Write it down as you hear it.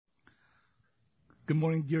Good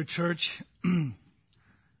morning, dear church.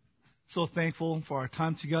 So thankful for our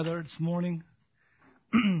time together this morning.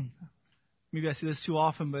 Maybe I say this too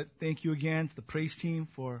often, but thank you again to the praise team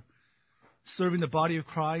for serving the body of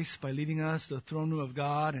Christ by leading us to the throne room of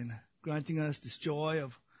God and granting us this joy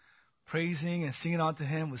of praising and singing unto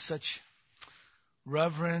Him with such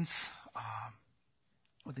reverence,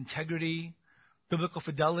 with integrity, biblical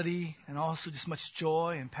fidelity, and also just much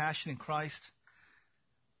joy and passion in Christ.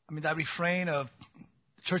 I mean, that refrain of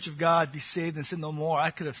the church of God, be saved and sin no more.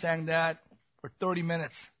 I could have sang that for 30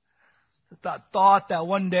 minutes. The thought that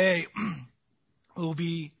one day we'll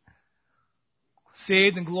be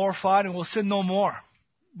saved and glorified and we'll sin no more.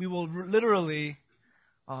 We will literally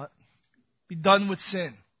be done with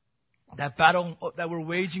sin. That battle that we're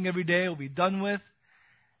waging every day will be done with.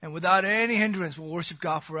 And without any hindrance, we'll worship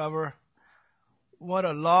God forever. What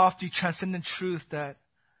a lofty, transcendent truth that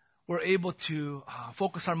we're able to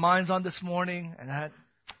focus our minds on this morning, and that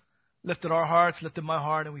lifted our hearts, lifted my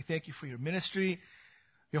heart, and we thank you for your ministry.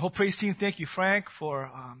 Your whole praise team, thank you, Frank, for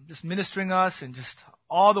just ministering us and just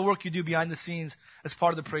all the work you do behind the scenes as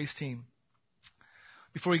part of the praise team.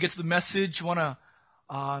 Before we get to the message, I want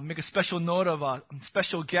to make a special note of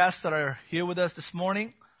special guests that are here with us this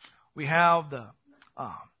morning. We have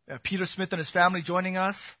Peter Smith and his family joining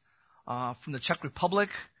us from the Czech Republic.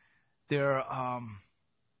 They're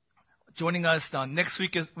joining us next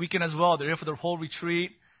weekend as well. They're here for the whole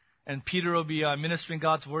retreat, and Peter will be ministering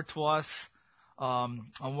God's word to us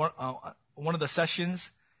on one of the sessions.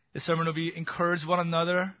 His sermon will be encourage one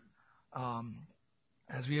another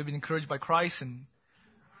as we have been encouraged by Christ, and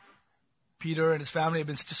Peter and his family have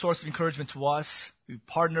been such a source of encouragement to us. We've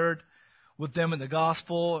partnered with them in the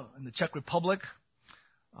gospel in the Czech Republic.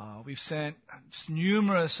 We've sent just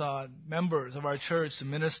numerous members of our church to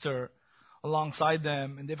minister alongside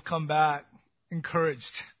them, and they've come back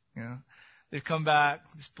encouraged. They've come back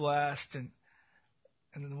just blessed. And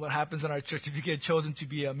then what happens in our church, if you get chosen to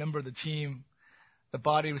be a member of the team, the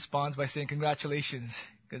body responds by saying congratulations,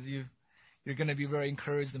 because you're going to be very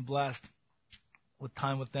encouraged and blessed with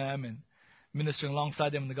time with them and ministering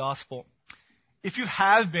alongside them in the gospel. If you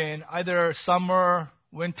have been either summer,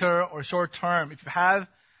 winter, or short term, if you have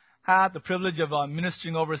had the privilege of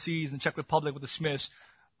ministering overseas in the Czech Republic with the Smiths,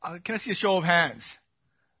 can I see a show of hands?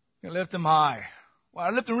 Lift them high. Well, I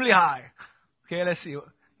lift them really high. Okay, let's see.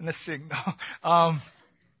 Let's sing.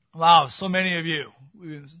 Wow, so many of you.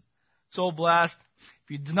 We're so blessed. If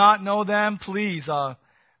you do not know them, please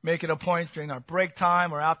make it a point during our break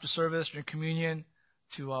time or after service, during communion,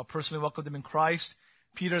 to personally welcome them in Christ.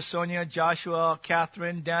 Peter, Sonia, Joshua,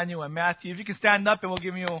 Catherine, Daniel, and Matthew. If you can stand up and we'll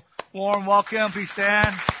give you a warm welcome, please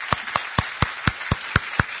stand.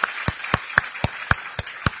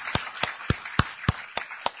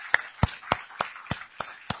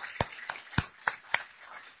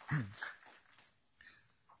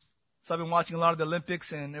 So I've been watching a lot of the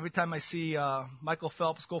Olympics, and every time I see Michael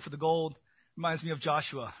Phelps go for the gold, it reminds me of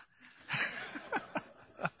Joshua.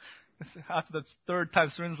 After the third time,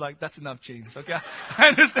 Srin's like, that's enough, James. Okay, I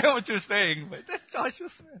understand what you're saying, but that's Joshua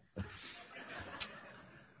Smith.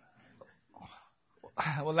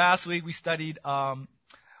 Well, last week we studied one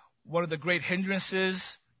of the great hindrances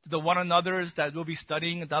to the one another's that we'll be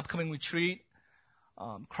studying at the upcoming retreat.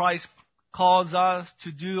 Christ calls us to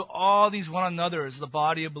do all these one another's, the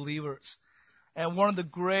body of believers. And one of the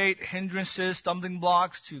great hindrances, stumbling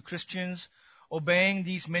blocks to Christians obeying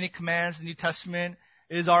these many commands in the New Testament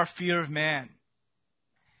is our fear of man.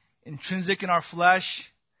 Intrinsic in our flesh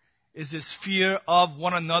is this fear of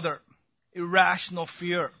one another, irrational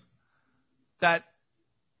fear that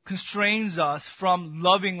constrains us from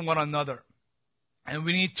loving one another. And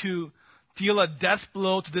we need to deal a death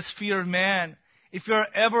blow to this fear of man if you're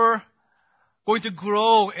ever going to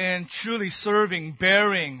grow in truly serving,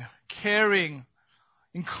 bearing, caring,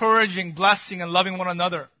 encouraging, blessing, and loving one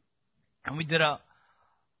another. And we did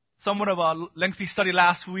somewhat of a lengthy study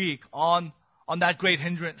last week on that great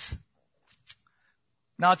hindrance.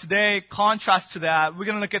 Now today, contrast to that, we're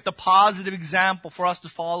going to look at the positive example for us to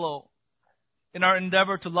follow in our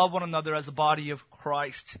endeavor to love one another as the body of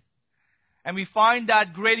Christ. And we find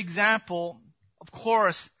that great example, of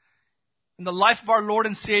course, in the life of our Lord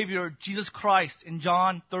and Savior, Jesus Christ, in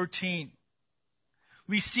John 13.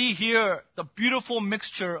 We see here the beautiful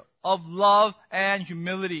mixture of love and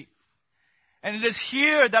humility. And it is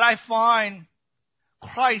here that I find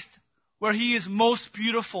Christ where He is most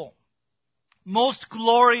beautiful, most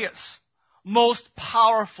glorious, most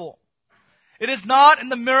powerful. It is not in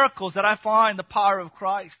the miracles that I find the power of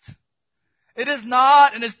Christ. It is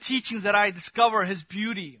not in His teachings that I discover His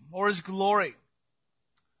beauty or His glory.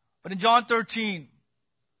 But in John 13,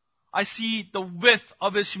 I see the width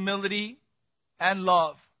of His humility and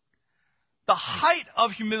love. The height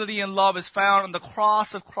of humility and love is found on the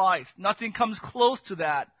cross of Christ. Nothing comes close to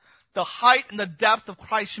that. The height and the depth of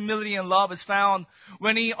Christ's humility and love is found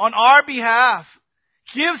when He, on our behalf,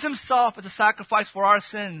 gives Himself as a sacrifice for our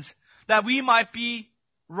sins, that we might be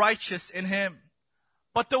righteous in Him.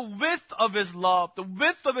 But the width of His love, the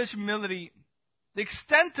width of His humility, the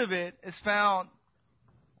extent of it is found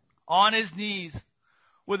on His knees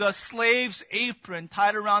with a slave's apron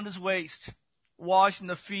tied around His waist, washing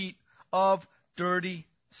the feet of dirty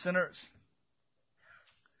sinners.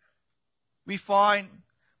 We find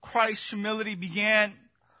Christ's humility began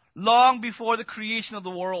long before the creation of the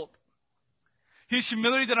world. His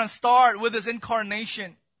humility did not start with His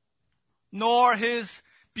incarnation, nor His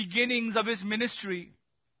beginnings of His ministry.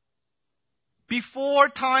 Before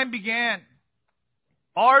time began,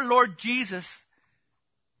 our Lord Jesus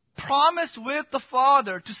promised with the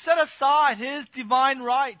Father to set aside His divine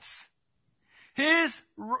rights, His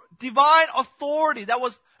divine authority that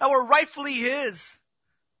were rightfully His.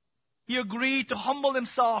 He agreed to humble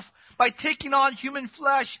Himself by taking on human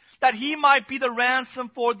flesh that He might be the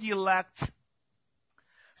ransom for the elect.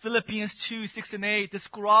 Philippians 2:6-8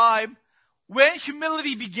 describe when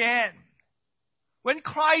humility began, when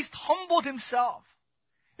Christ humbled Himself.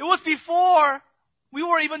 It was before we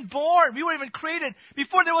were even born, we were even created,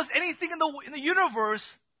 before there was anything in the universe.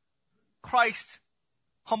 Christ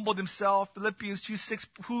humbled Himself. Philippians 2:6,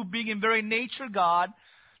 who being in very nature God,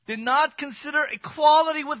 did not consider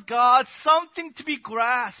equality with God something to be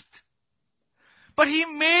grasped, but He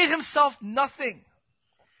made Himself nothing,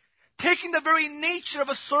 taking the very nature of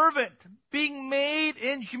a servant, being made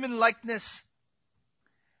in human likeness,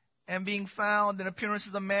 and being found in appearance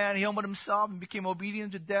as a man, He humbled Himself and became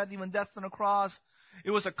obedient to death, even death on a cross.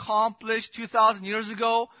 It was accomplished 2,000 years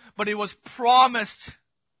ago, but it was promised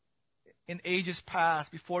in ages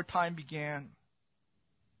past, before time began.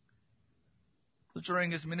 So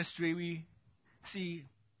during His ministry, we see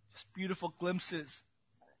just beautiful glimpses,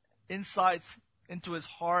 insights into His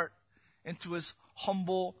heart, into His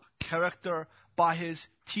humble character by His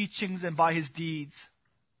teachings and by His deeds.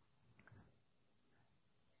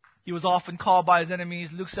 He was often called by His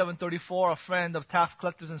enemies, Luke 7:34, a friend of tax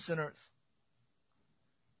collectors and sinners.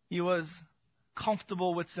 He was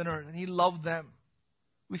comfortable with sinners and He loved them.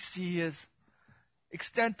 We see His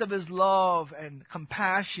extent of His love and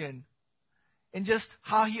compassion in just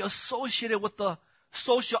how He associated with the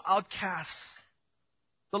social outcasts.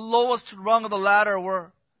 The lowest rung of the ladder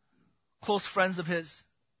were close friends of His.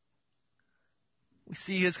 We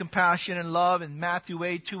see His compassion and love in Matthew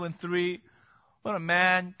 8:2-3. When a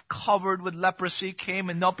man covered with leprosy came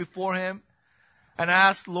and knelt before Him and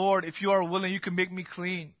asked, Lord, if You are willing, You can make me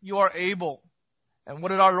clean. You are able. And what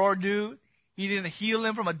did our Lord do? He didn't heal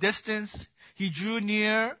him from a distance. He drew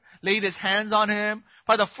near, laid His hands on him.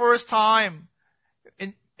 For the first time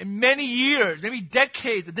in many years, maybe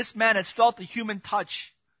decades, that this man has felt the human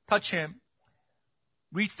touch him,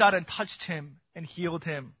 reached out and touched him and healed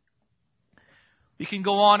him. We can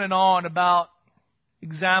go on and on about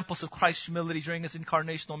examples of Christ's humility during His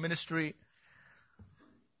incarnational ministry.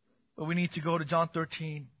 But we need to go to John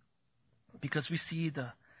 13 because we see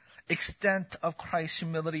the extent of Christ's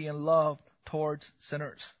humility and love towards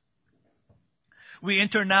sinners. We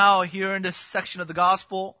enter now here in this section of the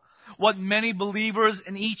gospel what many believers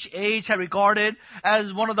in each age have regarded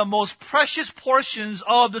as one of the most precious portions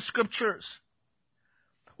of the Scriptures.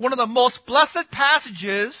 One of the most blessed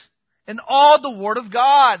passages in all the Word of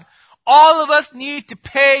God. All of us need to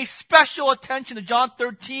pay special attention to John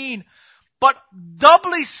 13, but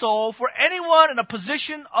doubly so for anyone in a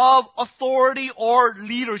position of authority or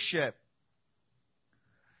leadership.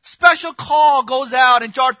 Special call goes out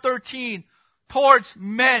in John 13 towards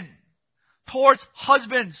men, towards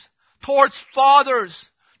husbands, towards fathers,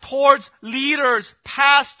 towards leaders,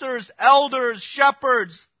 pastors, elders,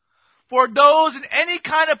 shepherds. For those in any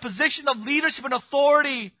kind of position of leadership and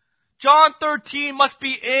authority, John 13 must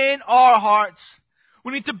be in our hearts.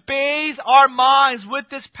 We need to bathe our minds with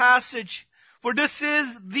this passage, for this is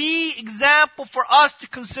the example for us to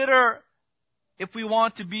consider if we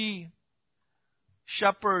want to be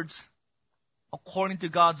shepherds according to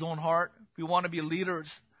God's own heart. If we want to be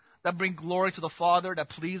leaders that bring glory to the Father, that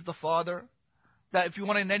please the Father, that if you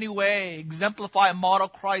want to in any way exemplify and model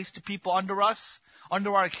Christ to people under us,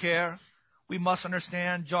 under our care, we must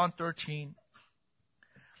understand John 13.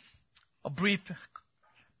 A brief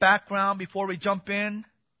background before we jump in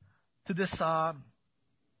to this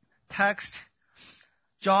text.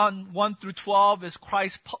 John 1-12 is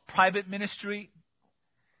Christ's private ministry.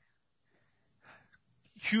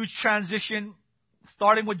 Huge transition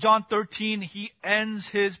starting with John 13, he ends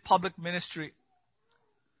his public ministry.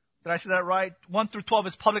 Did I say that right? 1 through 12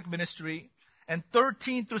 is public ministry. And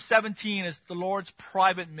 13 through 17 is the Lord's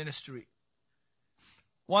private ministry.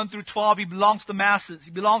 1 through 12, he belongs to the masses.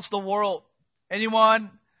 He belongs to the world.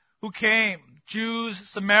 Anyone who came, Jews,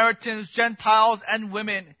 Samaritans, Gentiles, and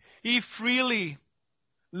women, he freely,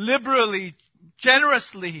 liberally,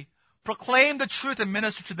 generously proclaimed the truth and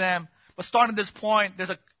ministered to them. But starting at this point,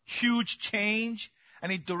 there's a huge change,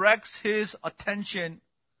 and he directs his attention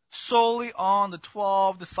solely on the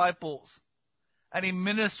 12 disciples, and he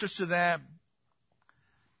ministers to them.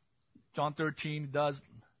 John 13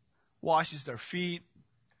 washes their feet,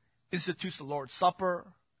 institutes the Lord's Supper.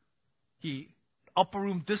 He upper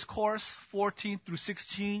room discourse 14 through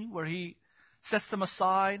 16, where he sets them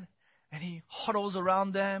aside and he huddles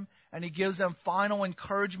around them and he gives them final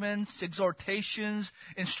encouragements, exhortations,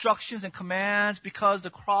 instructions, and commands because the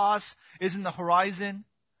cross is in the horizon.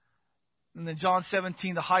 And then John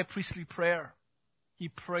 17, the high priestly prayer, he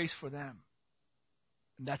prays for them.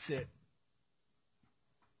 And that's it.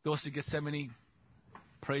 Goes to Gethsemane,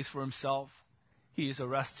 prays for himself. He is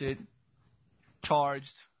arrested,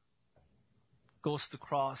 charged, goes to the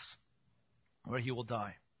cross where he will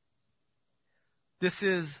die. This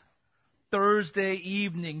is Thursday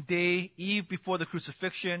evening, eve before the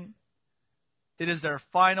crucifixion. It is their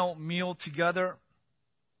final meal together.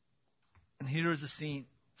 And here is the scene.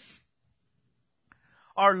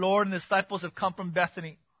 Our Lord and the disciples have come from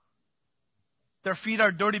Bethany. Their feet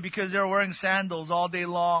are dirty because they're wearing sandals all day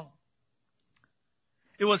long.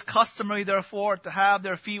 It was customary, therefore, to have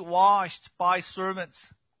their feet washed by servants.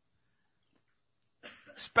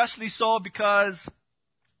 Especially so because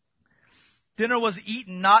dinner was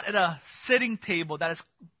eaten not at a sitting table that is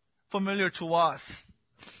familiar to us,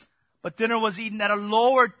 but dinner was eaten at a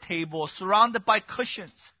lower table surrounded by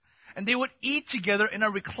cushions. And they would eat together in a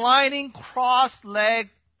reclining cross-legged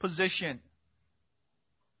position.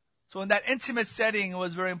 So in that intimate setting, it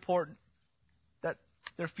was very important that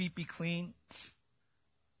their feet be clean.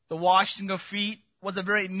 The washing of feet was a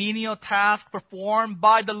very menial task performed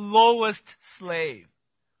by the lowest slave,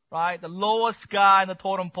 right? The lowest guy in the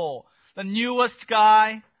totem pole. The newest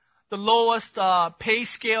guy, the lowest pay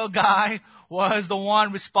scale guy was the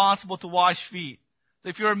one responsible to wash feet. So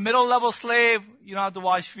if you're a middle-level slave, you don't have to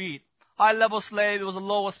wash feet. High-level slave, it was the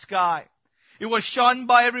lowest guy. It was shunned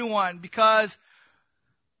by everyone because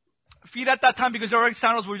feet at that time, because they were wearing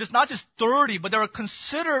sandals, were not just dirty, but they were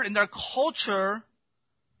considered in their culture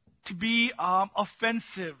to be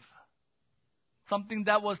offensive. Something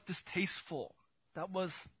that was distasteful, that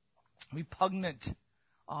was repugnant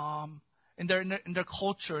in their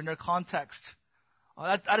culture, in their context.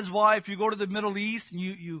 That is why if you go to the Middle East and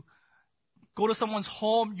you go to someone's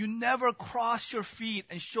home, you never cross your feet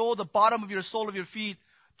and show the bottom of your sole of your feet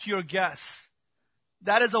to your guests.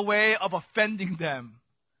 That is a way of offending them.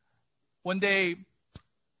 When they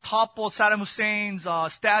toppled Saddam Hussein's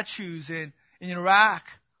statues in Iraq,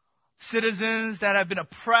 citizens that have been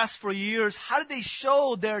oppressed for years, how did they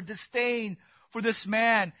show their disdain for this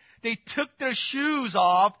man? They took their shoes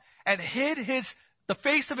off and hid the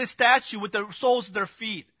face of his statue with the soles of their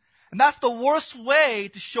feet. And that's the worst way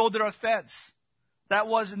to show their offense. That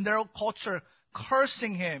was in their culture,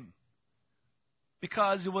 cursing him.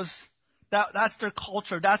 Because that's their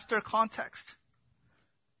culture, that's their context.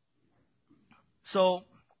 So,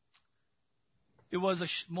 it was a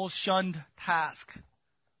most shunned task.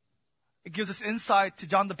 It gives us insight to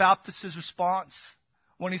John the Baptist's response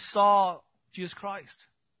when he saw Jesus Christ.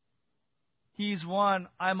 He's one,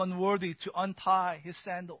 I'm unworthy to untie his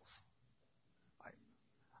sandals.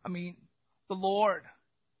 I mean, the Lord,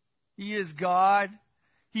 he is God.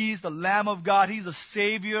 He's the Lamb of God. He's the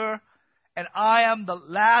Savior. And I am the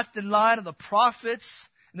last in line of the prophets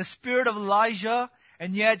in the spirit of Elijah.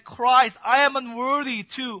 And yet Christ, I am unworthy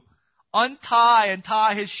to untie and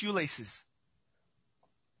tie his shoelaces.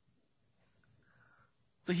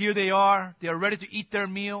 So here they are. They are ready to eat their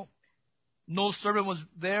meal. No servant was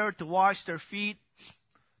there to wash their feet.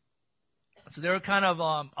 So they were kind of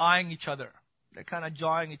eyeing each other. They're kind of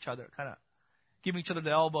jawing each other, kind of giving each other the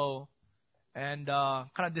elbow, and kind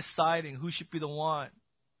of deciding who should be the one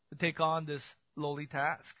to take on this lowly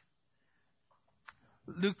task.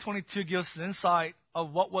 Luke 22 gives us insight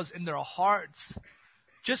of what was in their hearts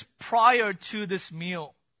just prior to this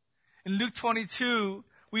meal. In Luke 22,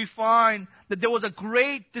 we find that there was a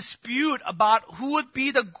great dispute about who would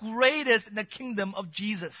be the greatest in the kingdom of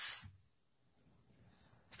Jesus.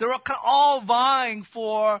 So they were all vying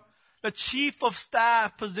for the chief of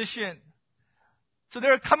staff position. So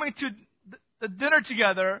they're coming to the dinner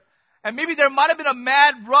together, and maybe there might have been a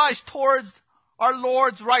mad rush towards our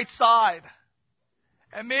Lord's right side.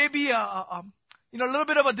 And maybe a little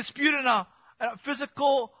bit of a dispute and a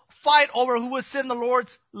physical fight over who would sit in the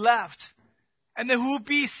Lord's left. And then who would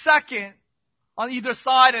be second on either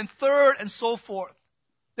side and third and so forth.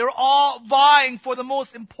 They're all vying for the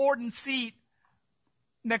most important seat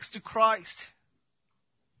next to Christ.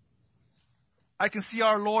 I can see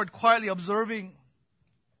our Lord quietly observing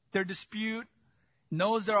their dispute,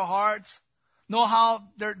 knows their hearts,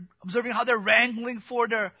 observing how they're wrangling for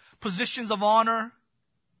their positions of honor.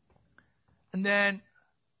 And then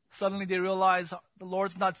suddenly they realize the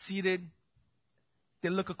Lord's not seated. They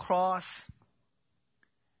look across,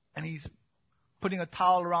 and He's putting a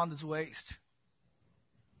towel around His waist.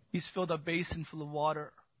 He's filled a basin full of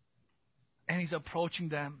water, and He's approaching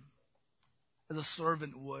them as a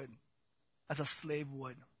servant would, as a slave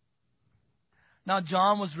would. Now,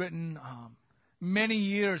 John was written many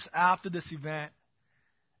years after this event,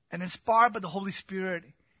 and inspired by the Holy Spirit,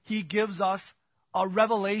 he gives us a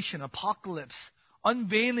revelation, apocalypse,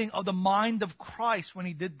 unveiling of the mind of Christ when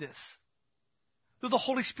He did this. Through the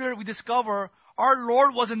Holy Spirit, we discover our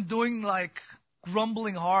Lord wasn't doing like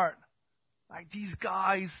grumbling hard. Like these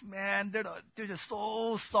guys, man, they're just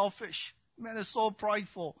so selfish. Man, they're so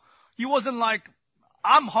prideful. He wasn't like,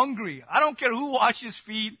 I'm hungry. I don't care who washes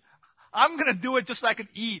feet. I'm going to do it just so I can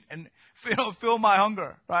eat and fill my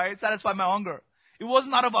hunger, right? Satisfy my hunger. It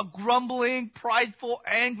wasn't out of a grumbling, prideful,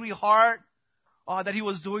 angry heart that He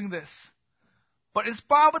was doing this. But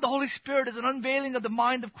inspired by the Holy Spirit is an unveiling of the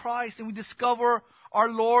mind of Christ, and we discover our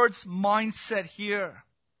Lord's mindset here.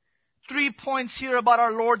 3 points here about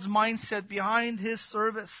our Lord's mindset behind His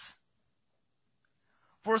service.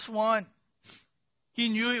 Verse 1, He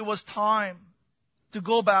knew it was time to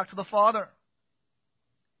go back to the Father.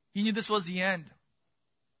 He knew this was the end.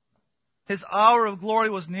 His hour of glory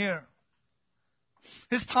was near.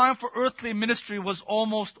 His time for earthly ministry was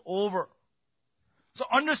almost over. So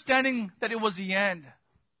understanding that it was the end,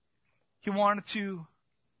 He wanted to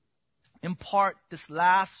impart this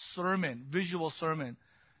last sermon, visual sermon,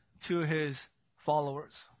 to His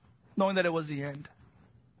followers, knowing that it was the end.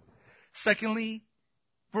 Secondly,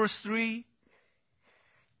 verse 3,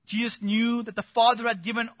 Jesus knew that the Father had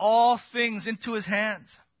given all things into His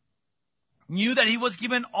hands. Knew that He was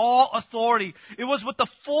given all authority. It was with the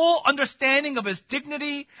full understanding of His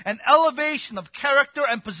dignity and elevation of character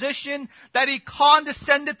and position that He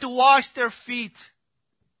condescended to wash their feet.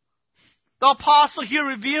 The apostle here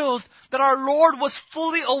reveals that our Lord was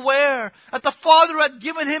fully aware that the Father had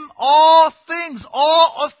given Him all things,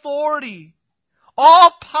 all authority,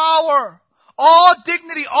 all power, all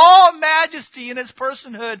dignity, all majesty in His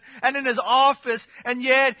personhood and in His office, and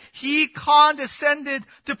yet He condescended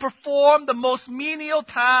to perform the most menial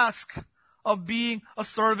task of being a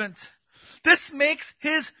servant. This makes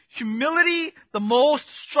His humility the most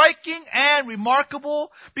striking and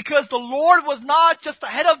remarkable, because the Lord was not just the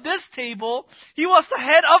head of this table, He was the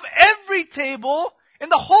head of every table in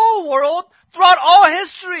the whole world throughout all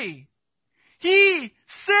history. He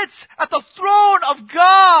sits at the throne of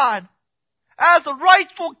God as the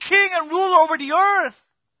rightful king and ruler over the earth.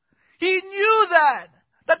 He knew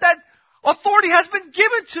that authority has been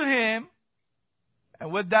given to Him.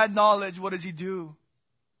 And with that knowledge, what does He do?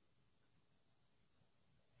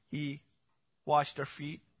 He washed their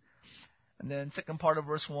feet. And then second part of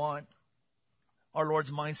verse 1, our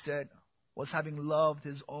Lord's mindset was, having loved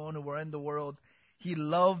His own who were in the world, He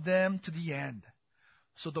loved them to the end.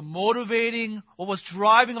 So what was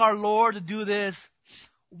driving our Lord to do this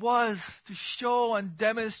was to show and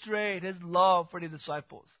demonstrate His love for the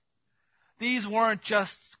disciples. These weren't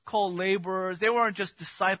just co-laborers. They weren't just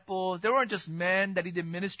disciples. They weren't just men that He did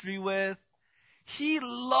ministry with. He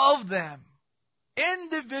loved them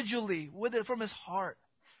individually from His heart.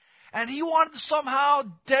 And He wanted to somehow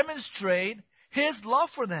demonstrate His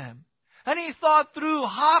love for them. And He thought through,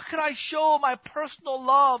 how can I show my personal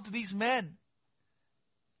love to these men?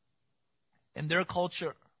 In their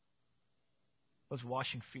culture, was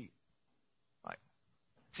washing feet. Right.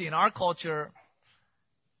 See, in our culture,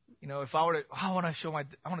 if I want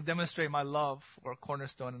to demonstrate my love for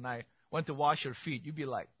Cornerstone, and I went to wash your feet, you'd be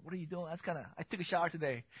like, what are you doing? I took a shower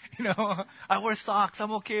today. I wear socks.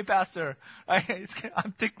 I'm okay, Pastor.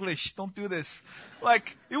 I'm ticklish. Don't do this. Like,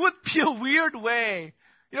 it would be a weird way,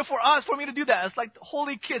 for me to do that. It's like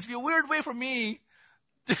holy kids. It'd be a weird way for me,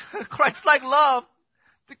 Christ-like love,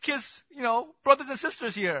 to kiss, brothers and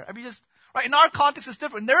sisters here. Right, in our context, it's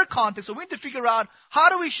different. In their context, so we need to figure out, how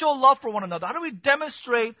do we show love for one another? How do we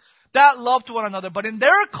demonstrate that love to one another? But in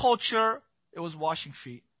their culture, it was washing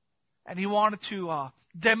feet. And He wanted to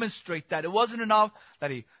demonstrate that. It wasn't enough that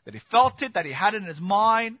he felt it, that he had it in his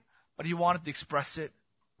mind, but he wanted to express it.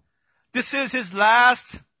 This is his last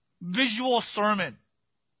visual sermon.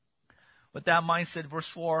 With that mindset, verse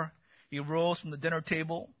 4, he rose from the dinner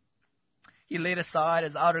table. He laid aside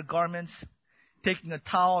his outer garments, taking a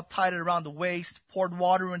towel, tied it around the waist, poured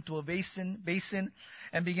water into a basin,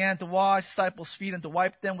 and began to wash his disciples' feet and to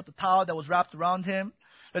wipe them with the towel that was wrapped around him.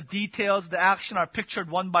 The details of the action are pictured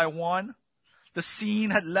one by one. The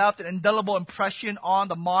scene had left an indelible impression on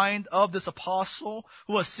the mind of this apostle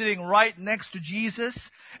who was sitting right next to Jesus,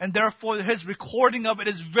 and therefore his recording of it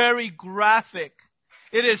is very graphic.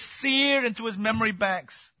 It is seared into his memory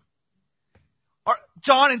banks.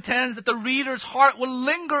 John intends that the reader's heart will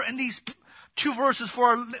linger in these two verses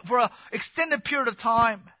for an extended period of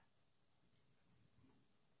time.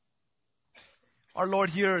 Our Lord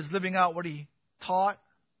here is living out what he taught.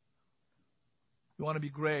 You want to be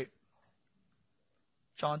great.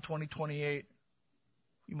 John 20:28.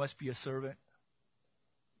 You must be a servant.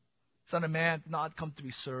 Son of Man did not come to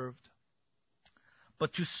be served,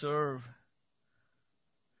 but to serve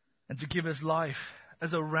and to give his life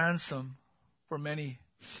as a ransom for many.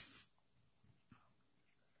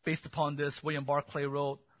 Based upon this, William Barclay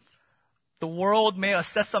wrote, "The world may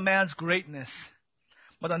assess a man's greatness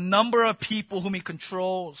by the number of people whom he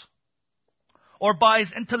controls, or by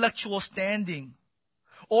his intellectual standing,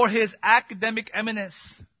 or his academic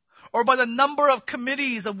eminence, or by the number of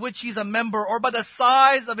committees of which he's a member, or by the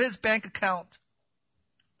size of his bank account,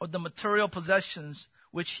 or the material possessions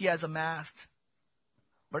which he has amassed.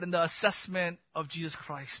 But in the assessment of Jesus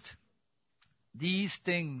Christ, these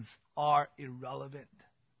things are irrelevant."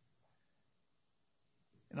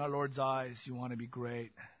 In our Lord's eyes, you want to be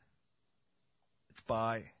great. It's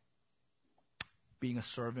by being a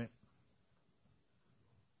servant,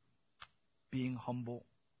 being humble,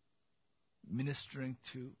 ministering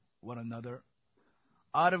to one another,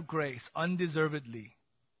 out of grace, undeservedly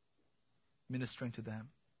ministering to them.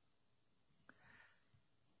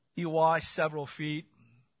 He washed several feet.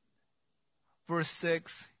 Verse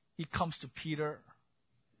 6, he comes to Peter.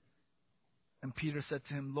 And Peter said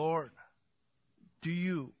to him, "Lord, do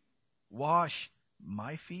you wash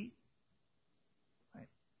my feet?" Right?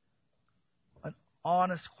 An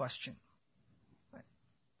honest question. Right?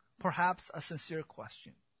 Perhaps a sincere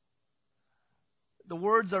question. The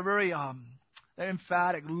words are very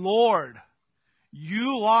emphatic. "Lord,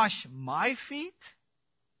 you wash my feet?"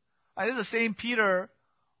 This is the same Peter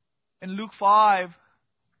in Luke 5.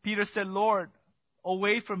 Peter said, "Lord,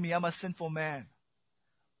 away from me, I'm a sinful man."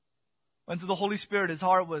 When through the Holy Spirit his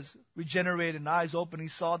heart was regenerated and eyes open, he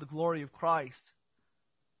saw the glory of Christ.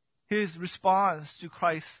 His response to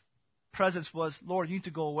Christ's presence was, "Lord, you need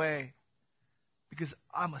to go away because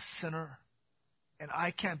I'm a sinner and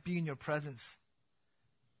I can't be in your presence."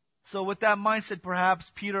 So with that mindset,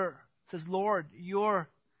 perhaps Peter says, "Lord, you're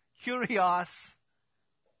Kyrios.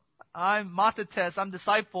 I'm Mathetes. I'm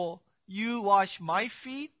disciple. You wash my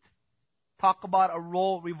feet?" Talk about a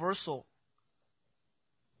role reversal.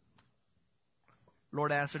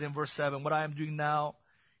 Lord answered in verse 7, "What I am doing now,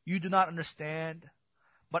 you do not understand,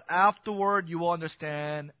 but afterward you will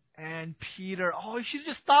understand." And Peter, you should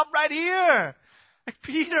just stop right here. Like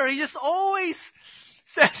Peter, he just always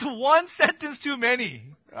says one sentence too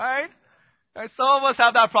many, right? Some of us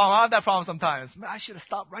have that problem. I have that problem sometimes. Man, I should have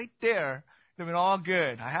stopped right there. It would have been all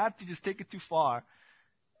good. I had to just take it too far.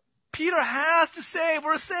 Peter has to say,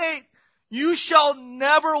 verse 8, "You shall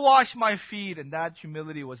never wash my feet." And that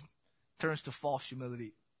humility turns to false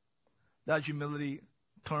humility. That humility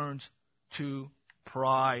turns to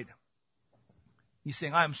pride. He's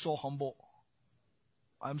saying, "I am so humble.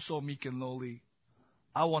 I am so meek and lowly.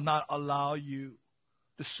 I will not allow you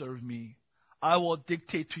to serve me. I will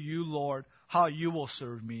dictate to you, Lord, how you will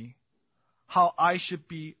serve me, how I should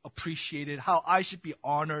be appreciated, how I should be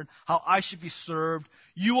honored, how I should be served.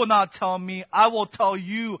 You will not tell me. I will tell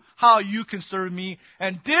you how you can serve me.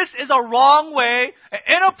 And this is a wrong way, an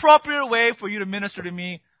inappropriate way for you to minister to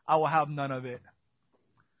me. I will have none of it."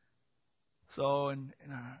 So,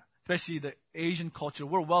 especially the Asian culture,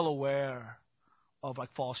 we're well aware of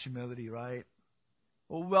false humility, right?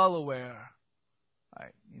 We're well aware.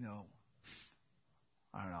 Right?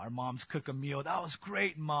 I don't know, our moms cook a meal. "That was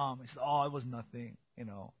great, Mom." I said, "It was nothing.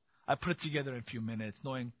 I put it together in a few minutes,"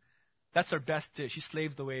 knowing that's her best dish. She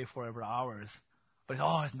slaved away for hours. But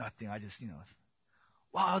it's nothing. I just,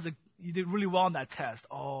 "Wow, you did really well on that test."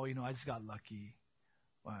 I just got lucky.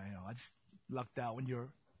 Well, I just lucked out when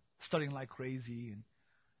you're studying like crazy.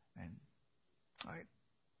 And right?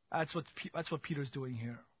 That's what Peter's doing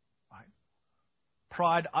here. Right?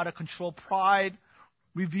 Pride out of control. Pride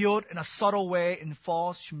revealed in a subtle way in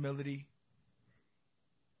false humility.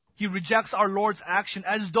 he rejects our Lord's action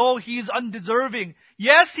as though he's undeserving.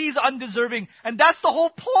 Yes, he's undeserving. And that's the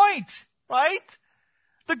whole point, right?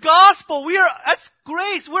 The gospel, that's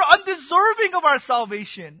grace. We're undeserving of our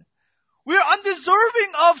salvation. We're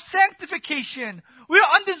undeserving of sanctification. We're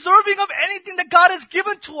undeserving of anything that God has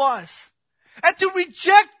given to us. And to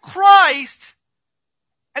reject Christ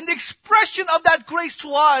and the expression of that grace to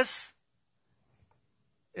us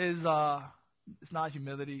is, it's not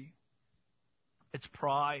humility. It's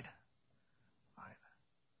pride. Right?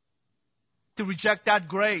 To reject that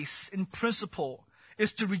grace in principle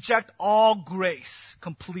is to reject all grace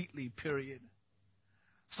completely, period.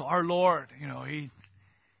 So our Lord,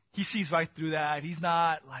 He sees right through that. He's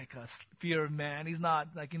not like a fear of man. He's not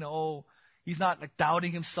like, he's not like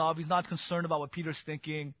doubting himself. He's not concerned about what Peter's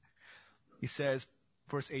thinking. He says,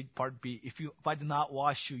 verse 8, part B, if I do not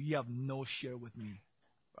wash you, you have no share with me.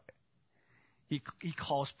 Right? He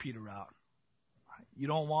calls Peter out. Right? You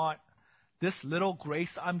don't want this little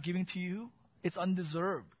grace I'm giving to you? It's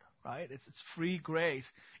undeserved, right? It's free grace.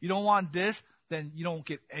 You don't want this, then you don't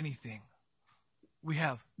get anything. We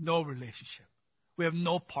have no relationship. We have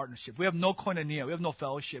no partnership. We have no koinonia. We have no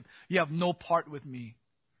fellowship. You have no part with me.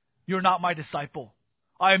 You're not my disciple.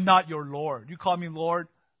 I am not your Lord. You call me Lord,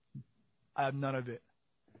 I have none of it.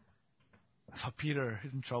 So Peter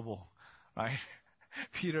is in trouble, right?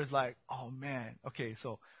 Peter's like, oh man, okay,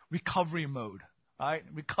 so recovery mode, right?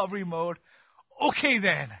 Recovery mode. Okay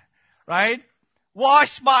then, right?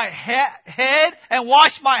 Wash my head and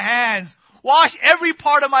wash my hands. Wash every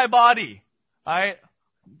part of my body, right?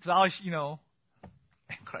 So, and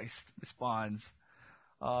Christ responds,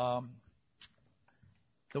 the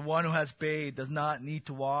one who has bathed does not need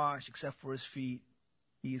to wash except for his feet.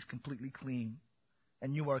 He is completely clean.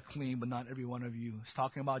 And you are clean, but not every one of you. He's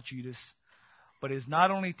talking about Judas. But he's not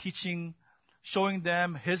only showing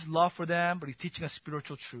them his love for them, but he's teaching a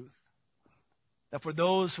spiritual truth. That for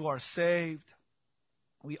those who are saved,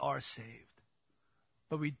 we are saved.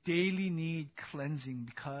 But we daily need cleansing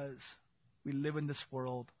because we live in this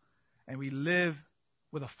world and we live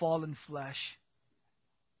with a fallen flesh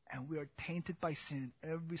and we are tainted by sin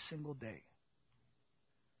every single day.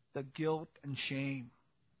 The guilt and shame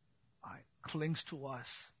clings to us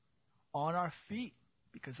on our feet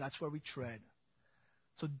because that's where we tread.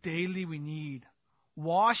 So daily we need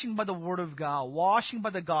washing by the Word of God, washing by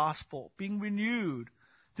the gospel, being renewed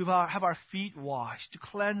to have our feet washed, to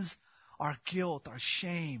cleanse our guilt, our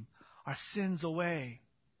shame, our sins away.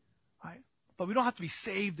 Right? But we don't have to be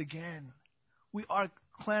saved again. We are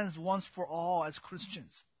cleansed once for all as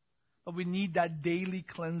Christians. But we need that daily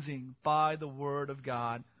cleansing by the Word of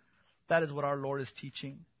God. That is what our Lord is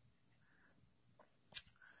teaching.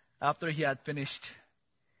 After he had finished,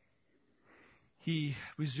 he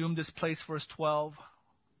resumed his place, verse 12.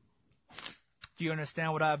 Do you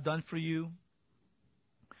understand what I have done for you?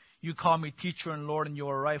 You call me teacher and Lord, and you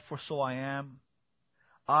are right, for so I am.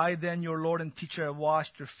 I then, your Lord and teacher, have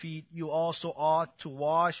washed your feet. You also ought to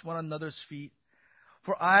wash one another's feet.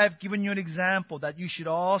 For I have given you an example that you should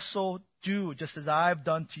also do just as I have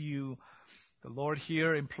done to you. The Lord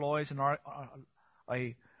here employs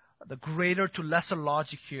the greater to lesser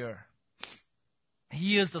logic here.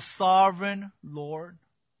 He is the sovereign Lord,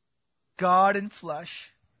 God in flesh,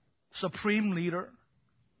 supreme leader.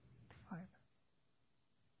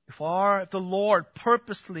 If the Lord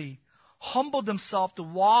purposely humbled himself to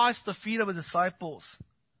wash the feet of his disciples,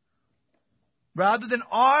 rather than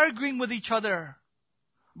arguing with each other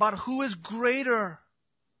about who is greater,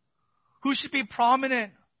 who should be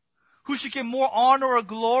prominent, who should get more honor or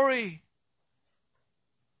glory,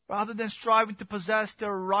 rather than striving to possess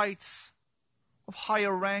their rights of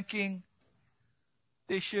higher ranking,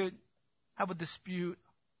 they should have a dispute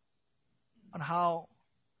on how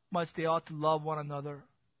much they ought to love one another,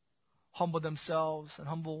 humble themselves and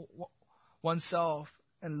humble oneself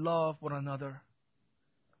and love one another.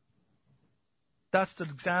 That's the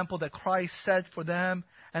example that Christ set for them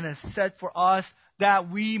and has set for us that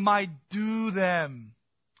we might do them.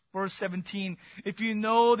 Verse 17, if you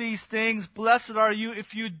know these things, blessed are you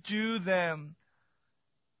if you do them.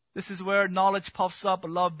 This is where knowledge puffs up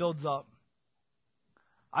and love builds up.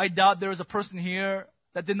 I doubt there is a person here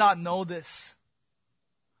that did not know this.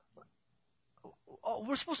 Oh,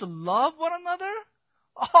 we're supposed to love one another?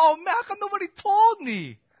 Oh man, how come nobody told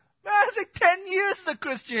me? Man, it's like 10 years as a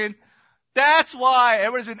Christian. That's why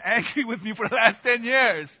everyone's been angry with me for the last 10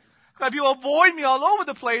 years. Because people avoid me all over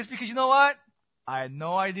the place because you know what? I had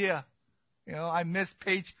no idea. I missed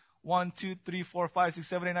page 1, 2, 3, 4, 5, 6,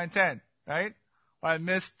 7, 8, 9, 10. Right? Or I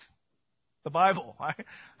missed the Bible. Right?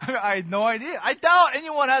 I had no idea. I doubt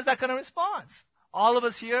anyone has that kind of response. All of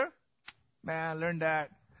us here, man, learn that.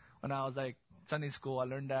 When I was like Sunday school, I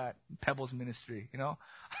learned that Pebbles ministry,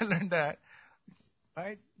 I learned that,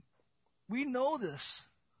 right? We know this,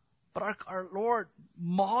 but our Lord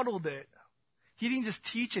modeled it. He didn't just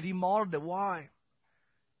teach it, He modeled it. Why?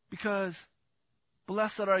 Because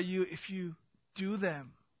blessed are you if you do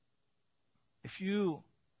them. If you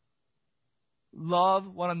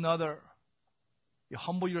love one another, you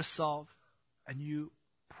humble yourself, and you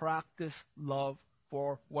practice love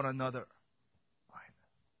for one another. Right?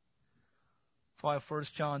 That's why 1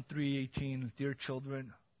 John 3:18, dear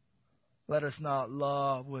children, let us not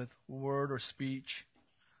love with word or speech,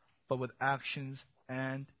 but with actions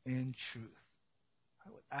and in truth.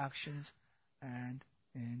 Right? With actions and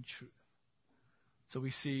in truth. So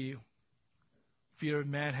we see fear of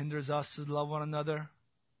man hinders us to love one another,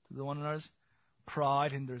 to the one another's.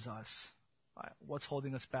 Pride hinders us. Right? What's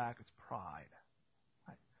holding us back? It's pride.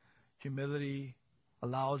 Right? Humility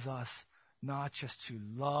allows us not just to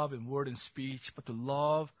love in word and speech, but to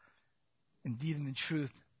love in deed and in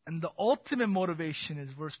truth. And the ultimate motivation is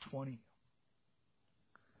verse 20.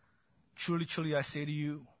 Truly, truly, I say to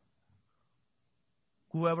you,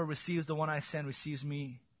 whoever receives the one I send receives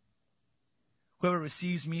me. Whoever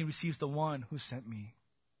receives me receives the one who sent me.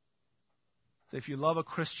 So if you love a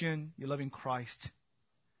Christian, you're loving Christ.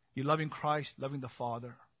 You're loving Christ, loving the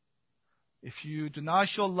Father. If you do not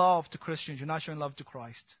show love to Christians, you're not showing love to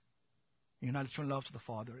Christ. You're not showing love to the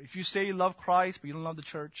Father. If you say you love Christ, but you don't love the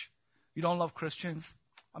church, you don't love Christians,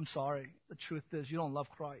 I'm sorry. The truth is, you don't love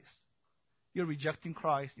Christ. You're rejecting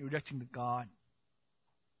Christ. You're rejecting the God.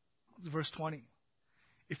 It's verse 20.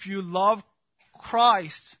 If you love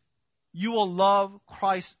Christ, you will love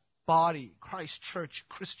Christ's body, Christ's church,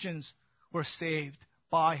 Christians who are saved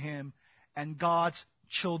by Him, and God's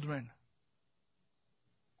children.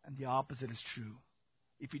 And the opposite is true.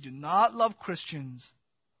 If you do not love Christians,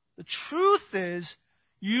 the truth is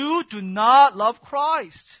you do not love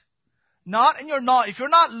Christ. If you're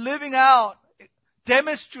not living out,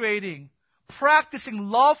 demonstrating, practicing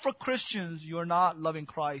love for Christians, you're not loving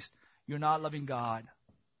Christ. You're not loving God.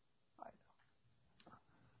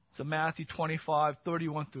 So Matthew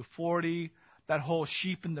 25:31-40, that whole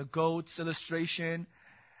sheep and the goats illustration,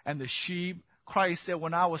 and the sheep. Christ said,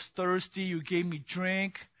 when I was thirsty, you gave me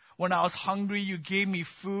drink. When I was hungry, you gave me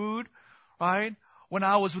food. Right? When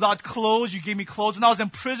I was without clothes, you gave me clothes. When I was in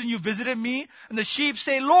prison, you visited me. And the sheep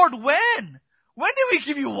say, Lord, when? When did we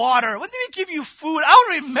give you water? When did we give you food? I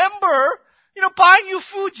would remember, buying you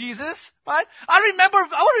food, Jesus. Right? I would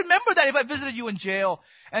remember that if I visited you in jail.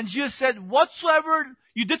 And Jesus said, whatsoever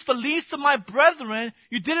you did for least of my brethren,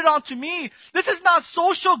 you did it unto me. This is not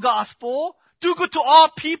social gospel. Do good to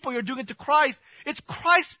all people. You're doing it to Christ. It's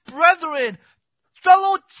Christ's brethren,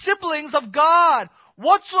 fellow siblings of God.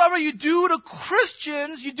 Whatsoever you do to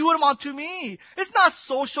Christians, you do it unto me. It's not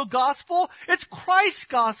social gospel. It's Christ's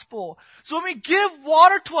gospel. So when we give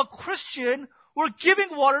water to a Christian, we're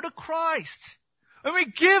giving water to Christ. When we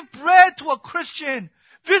give bread to a Christian,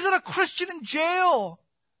 visit a Christian in jail,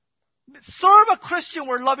 serve a Christian,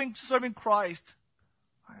 we're serving Christ.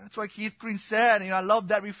 That's why Keith Green said, I love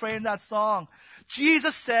that refrain in that song.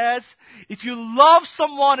 Jesus says, if you love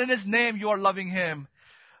someone in His name, you are loving Him.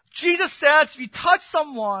 Jesus says, if you touch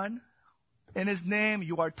someone in His name,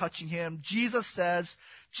 you are touching Him. Jesus says,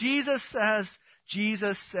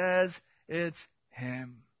 it's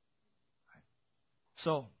Him.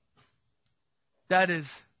 So, that is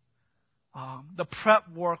the prep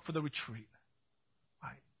work for the retreat.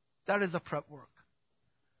 Right? That is the prep work.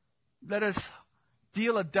 Let us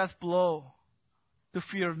deal a death blow to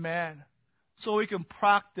fear of man so we can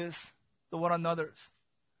practice the one another's.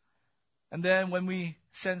 And then when we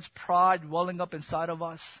sense pride welling up inside of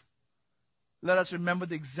us, let us remember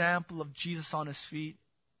the example of Jesus on His feet,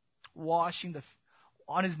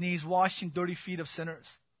 on His knees, washing dirty feet of sinners.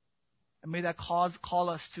 And may that call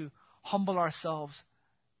us to humble ourselves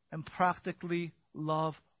and practically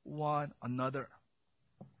love one another.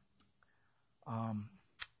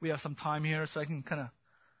 We have some time here, so I can kind of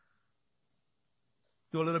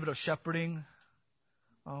do a little bit of shepherding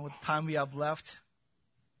with the time we have left.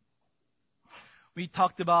 We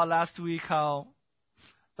talked about last week how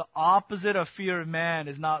the opposite of fear of man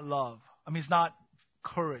is not love. It's not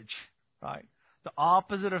courage, right? The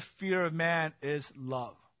opposite of fear of man is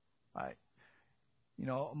love, right?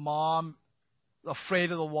 A mom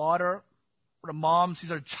afraid of the water, when a mom sees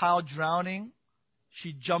her child drowning,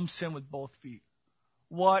 she jumps in with both feet.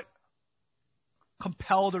 What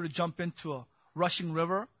compelled her to jump into a rushing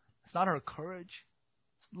river? It's not her courage.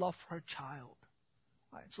 It's love for her child.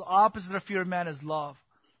 Right? So the opposite of fear of man is love.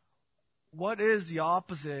 What is the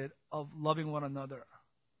opposite of loving one another?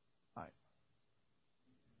 Right?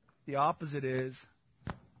 the opposite is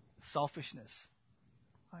selfishness,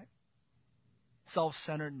 right?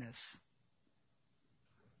 Self-centeredness,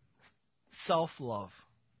 self-love.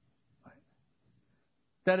 Right?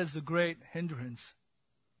 That is the great hindrance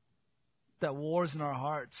that wars in our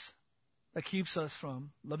hearts, that keeps us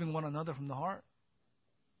from loving one another from the heart.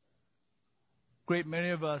 Great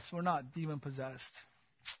many of us, we're not demon-possessed.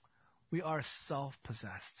 We are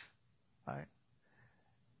self-possessed, right?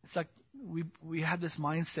 It's like we have this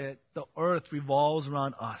mindset, the earth revolves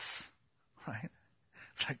around us, right?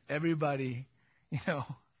 It's like everybody,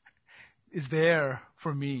 is there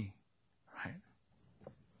for me, right?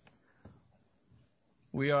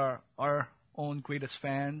 We are our own greatest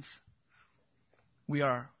fans. We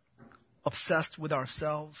are obsessed with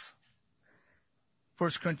ourselves.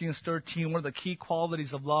 1 Corinthians 13, one of the key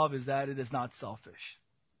qualities of love is that it is not selfish.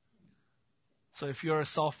 So if you're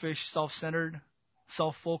selfish, self-centered,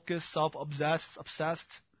 self-focused, obsessed,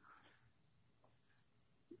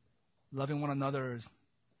 loving one another is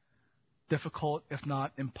difficult, if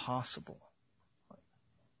not impossible.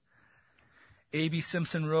 A.B.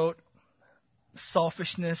 Simpson wrote,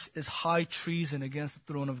 selfishness is high treason against the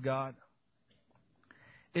throne of God.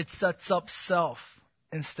 It sets up self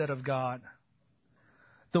instead of God.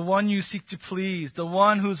 The one you seek to please, the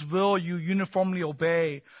one whose will you uniformly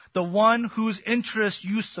obey, the one whose interest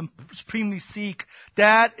you supremely seek,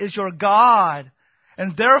 that is your God.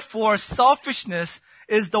 And therefore, selfishness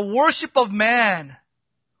is the worship of man,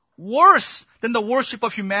 worse than the worship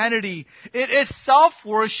of humanity. It is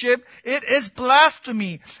self-worship. It is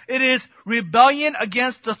blasphemy. It is rebellion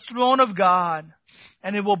against the throne of God.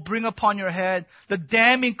 And it will bring upon your head the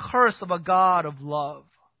damning curse of a God of love.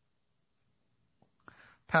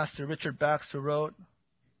 Pastor Richard Baxter wrote,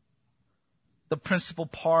 the principal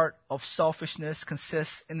part of selfishness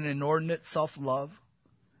consists in an inordinate self-love.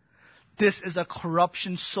 This is a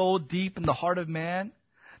corruption so deep in the heart of man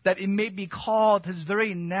that it may be called his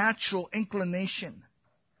very natural inclination.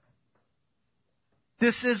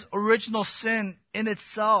 This is original sin in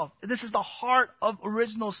itself. This is the heart of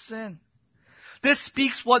original sin. This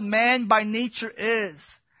speaks what man by nature is,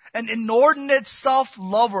 an inordinate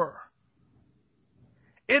self-lover.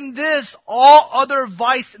 In this, all other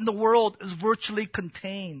vice in the world is virtually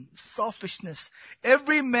contained. Selfishness.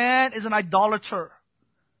 Every man is an idolater.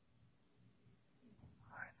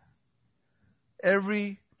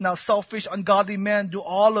 Now selfish, ungodly men, do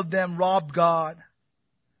all of them rob God?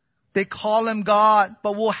 They call him God,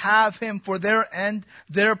 but will have him for their end,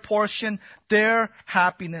 their portion, their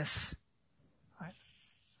happiness. Right?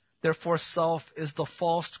 Therefore, self is the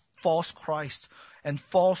false Christ and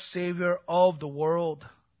false Savior of the world.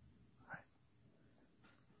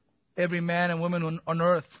 Every man and woman on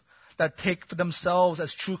earth that take for themselves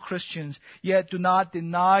as true Christians, yet do not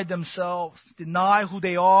deny themselves, deny who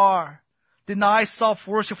they are, deny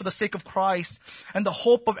self-worship for the sake of Christ, and the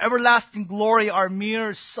hope of everlasting glory are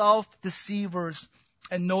mere self-deceivers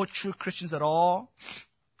and no true Christians at all.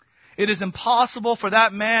 It is impossible for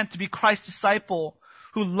that man to be Christ's disciple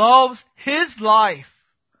who loves his life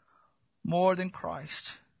more than Christ.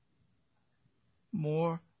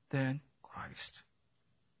 More than Christ.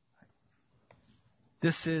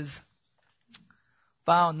 This is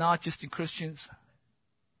found not just in Christians,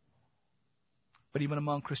 but even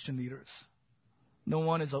among Christian leaders. No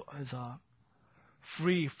one is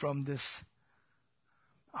free from this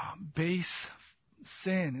base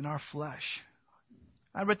sin in our flesh.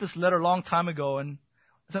 I read this letter a long time ago, and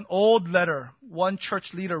it's an old letter. One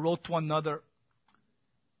church leader wrote to another.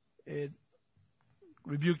 It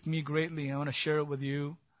rebuked me greatly. I want to share it with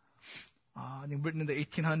you. I think written in the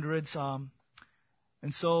 1800s.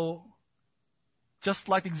 And so, just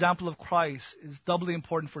like the example of Christ is doubly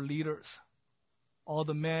important for leaders. All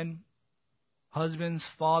the men, husbands,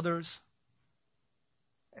 fathers,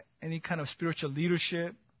 any kind of spiritual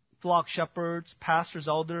leadership, flock shepherds, pastors,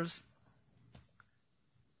 elders.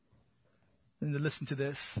 And listen to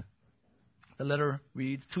this. The letter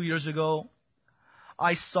reads, 2 years ago,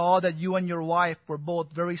 I saw that you and your wife were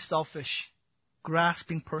both very selfish,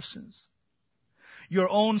 grasping persons. Your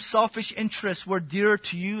own selfish interests were dearer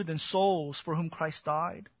to you than souls for whom Christ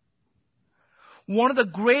died. One of the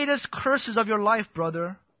greatest curses of your life,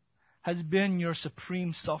 brother, has been your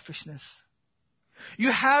supreme selfishness. You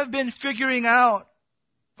have been figuring out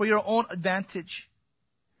for your own advantage.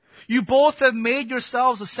 You both have made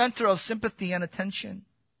yourselves a center of sympathy and attention.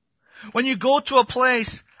 When you go to a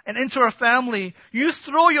place and enter a family, you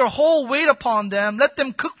throw your whole weight upon them, let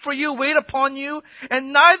them cook for you, wait upon you,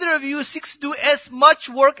 and neither of you seeks to do as much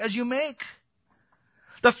work as you make.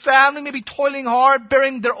 The family may be toiling hard,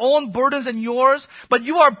 bearing their own burdens and yours, but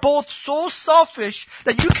you are both so selfish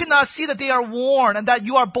that you cannot see that they are worn and that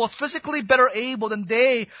you are both physically better able than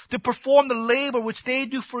they to perform the labor which they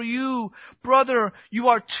do for you. Brother, you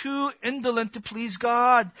are too indolent to please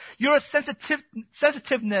God. Your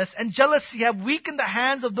sensitiveness and jealousy have weakened the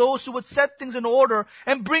hands of those who would set things in order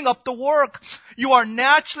and bring up the work. You are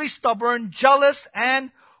naturally stubborn, jealous,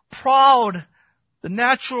 and proud. The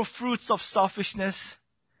natural fruits of selfishness.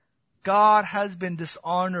 God has been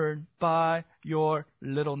dishonored by your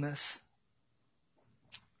littleness.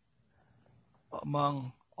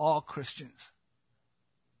 Among all Christians,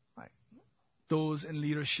 right, those in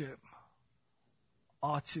leadership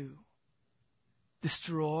ought to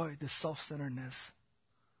destroy this self-centeredness,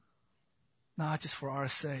 not just for our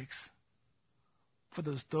sakes, for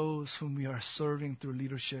those whom we are serving through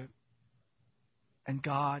leadership, and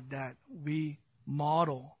God, that we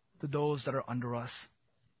model to those that are under us.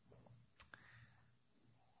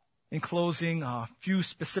 In closing, a few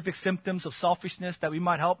specific symptoms of selfishness that we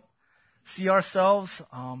might help see ourselves,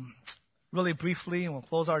 really briefly, and we'll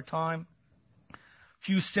close our time.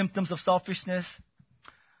 Few symptoms of selfishness.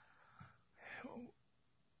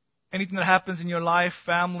 Anything that happens in your life,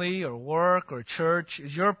 family or work or church,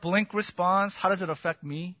 is your blink response, how does it affect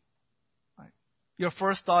me? Right. Your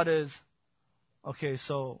first thought is, okay,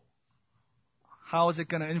 so how is it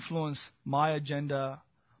going to influence my agenda,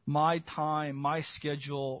 my time, my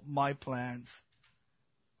schedule, my plans?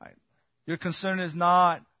 Right. Your concern is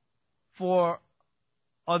not for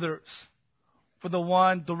others, for the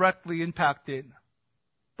one directly impacted,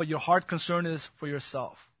 but your heart concern is for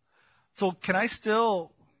yourself. So can I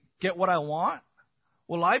still get what I want?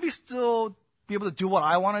 Will I still be able to do what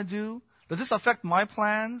I want to do? Does this affect my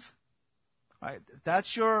plans? Right. If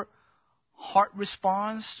that's your heart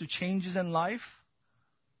response to changes in life,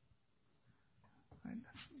 right,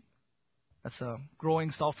 that's a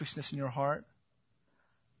growing selfishness in your heart.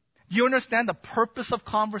 You understand the purpose of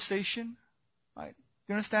conversation? Right?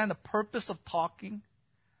 You understand the purpose of talking?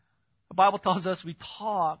 The Bible tells us we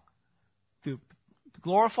talk to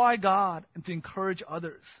glorify God and to encourage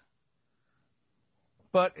others.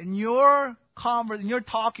 But in your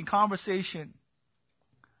talking conversation,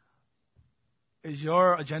 is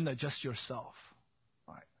your agenda just yourself?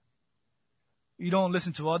 Right? You don't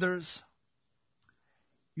listen to others.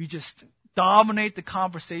 You just dominate the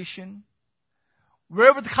conversation.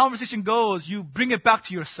 Wherever the conversation goes, you bring it back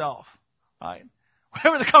to yourself. Right?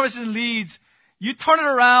 Wherever the conversation leads, you turn it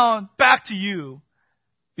around back to you,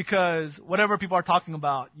 because whatever people are talking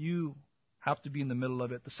about, you have to be in the middle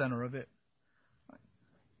of it, the center of it. Right?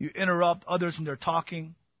 You interrupt others when they're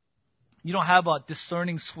talking. You don't have a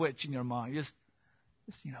discerning switch in your mind. You just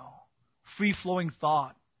free-flowing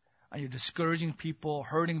thought. And you're discouraging people,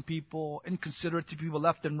 hurting people, inconsiderate to people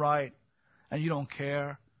left and right. And you don't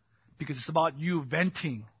care, because it's about you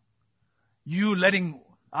venting. You letting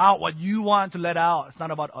out what you want to let out. It's not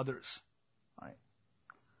about others. Right?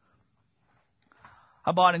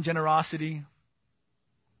 How about in generosity?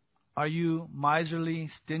 Are you miserly,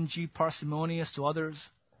 stingy, parsimonious to others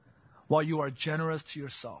while you are generous to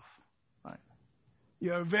yourself? Right?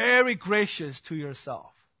 You are very gracious to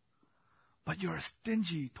yourself, but you are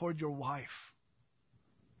stingy toward your wife,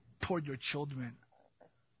 toward your children,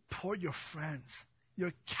 toward your friends.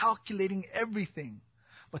 You're calculating everything.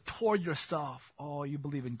 But toward yourself, you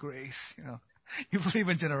believe in grace. You believe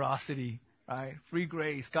in generosity, right? Free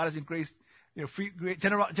grace. God has been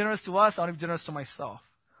generous to us. I want to be generous to myself,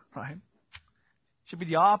 right? Should be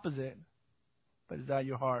the opposite. But is that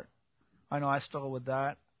your heart? I know I struggle with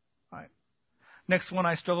that, right? Next one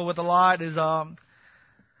I struggle with a lot is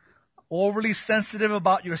overly sensitive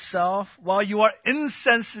about yourself while you are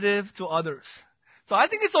insensitive to others. So I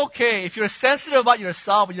think it's okay if you're sensitive about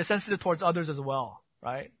yourself, but you're sensitive towards others as well,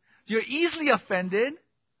 right? So you're easily offended,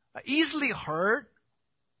 easily hurt,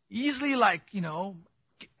 easily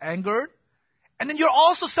angered, and then you're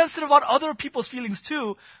also sensitive about other people's feelings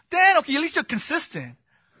too. Then, okay, at least you're consistent.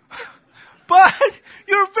 But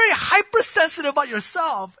you're very hypersensitive about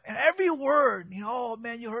yourself, and every word, oh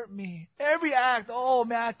man, you hurt me. Every act, oh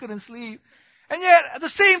man, I couldn't sleep. And yet, at the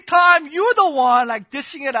same time, you're the one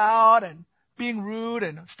dishing it out and being rude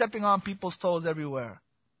and stepping on people's toes everywhere,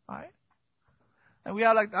 right? And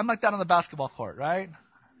I'm like that on the basketball court, right?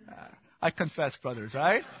 I confess, brothers,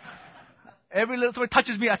 right? Every little thing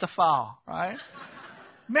touches me, that's a foul, right?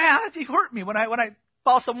 Man, how did you hurt me when I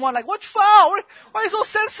foul someone? What foul? Why are you so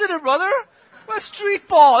sensitive, brother? What street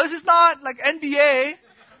ball? This is not like NBA,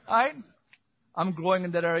 right? I'm growing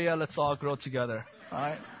in that area. Let's all grow together,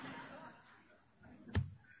 right?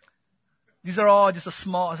 These are all just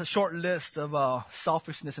a short list of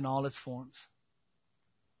selfishness in all its forms.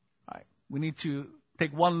 All right. We need to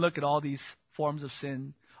take one look at all these forms of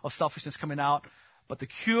sin, of selfishness coming out. But the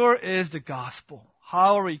cure is the gospel.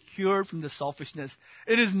 How are we cured from this selfishness?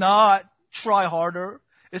 It is not try harder.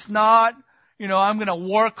 It's not, I'm going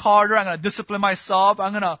to work harder. I'm going to discipline myself.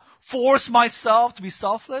 I'm going to force myself to be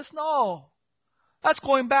selfless. No. That's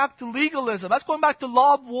going back to legalism. That's going back to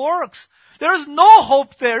law of works. There is no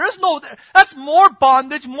hope there. That's more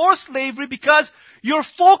bondage, more slavery, because you're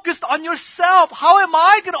focused on yourself. How am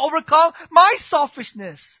I going to overcome my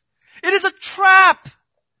selfishness? It is a trap,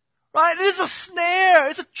 right? It is a snare.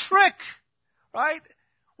 It's a trick, right?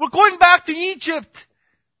 We're going back to Egypt.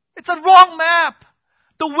 It's a wrong map.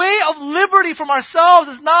 The way of liberty from ourselves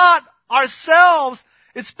is not ourselves.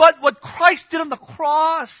 It's but what Christ did on the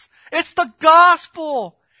cross. It's the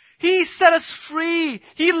gospel. He set us free.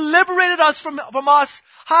 He liberated us from us.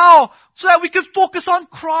 How? So that we can focus on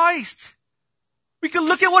Christ. We can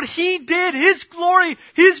look at what He did, His glory,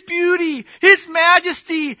 His beauty, His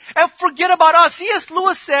majesty, and forget about us. C.S.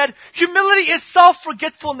 Lewis said, humility is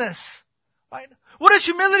self-forgetfulness. Right? What is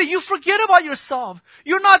humility? You forget about yourself.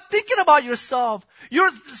 You're not thinking about yourself. Your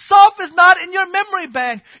self is not in your memory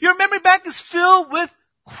bank. Your memory bank is filled with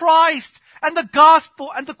Christ and the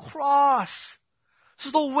gospel and the cross.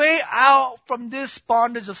 So the way out from this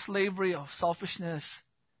bondage of slavery, of selfishness,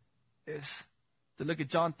 is to look at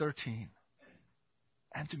John 13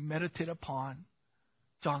 and to meditate upon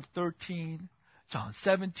John 13, John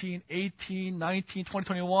 17, 18, 19, 20,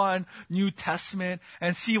 21, New Testament,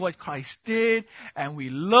 and see what Christ did, and we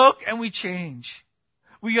look and we change.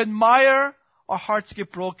 We admire, our hearts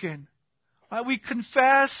get broken. Right? We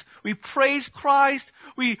confess, we praise Christ,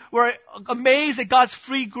 we're amazed at God's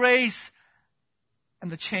free grace,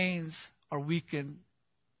 and the chains are weakened,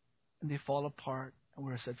 and they fall apart, and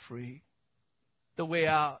we're set free. The way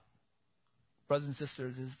out, brothers and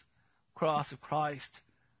sisters, is the cross of Christ.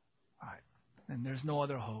 All right. And there's no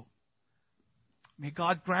other hope. May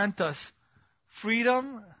God grant us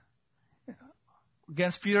freedom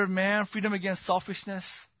against fear of man, freedom against selfishness,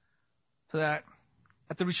 so that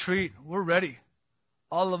at the retreat, we're ready.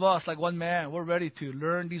 All of us, like one man, we're ready to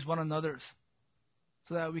learn these one another's,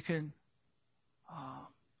 so that we can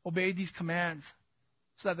obey these commands,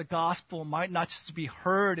 so that the gospel might not just be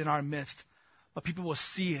heard in our midst, but people will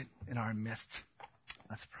see it in our midst.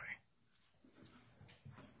 Let's pray.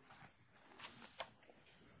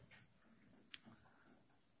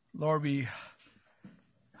 Lord, we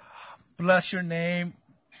bless your name.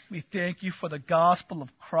 We thank you for the gospel of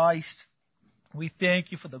Christ. We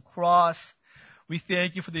thank you for the cross. We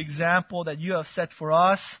thank you for the example that you have set for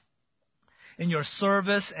us in your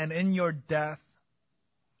service and in your death,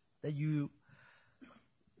 that you,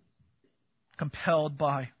 compelled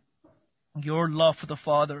by your love for the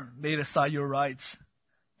Father, laid aside your rights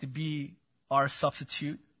to be our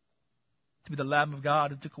substitute, to be the Lamb of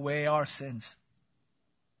God who took away our sins.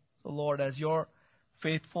 So Lord, as your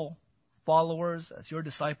faithful followers, as your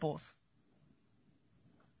disciples,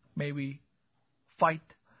 may we fight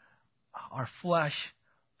our flesh,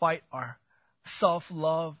 fight our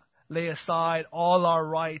self-love, lay aside all our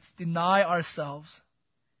rights, deny ourselves,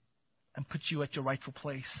 and put you at your rightful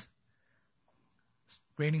place,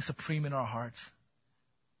 reigning supreme in our hearts.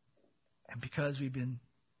 And because we've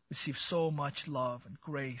received so much love and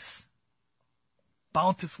grace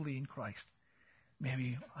bountifully in Christ, may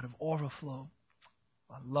we, out of overflow,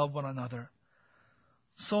 love one another,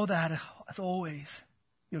 so that, as always,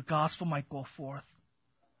 your gospel might go forth.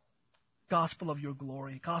 Gospel of your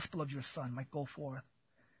glory, gospel of your Son might go forth,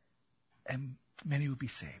 and many will be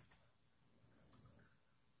saved.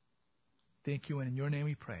 Thank you, and in your name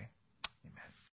we pray.